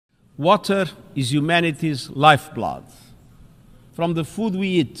Water is humanity's lifeblood. From the food we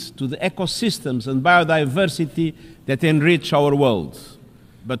eat to the ecosystems and biodiversity that enrich our world.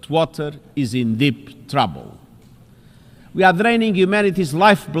 But water is in deep trouble. We are draining humanity's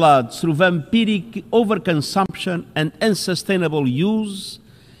lifeblood through vampiric overconsumption and unsustainable use,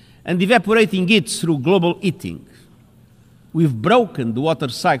 and evaporating it through global eating. We've broken the water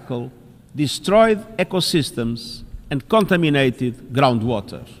cycle, destroyed ecosystems, and contaminated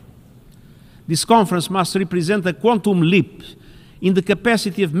groundwater. This conference must represent a quantum leap in the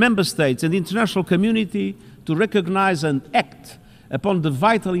capacity of member states and the international community to recognize and act upon the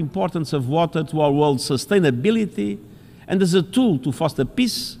vital importance of water to our world's sustainability and as a tool to foster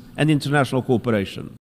peace and international cooperation.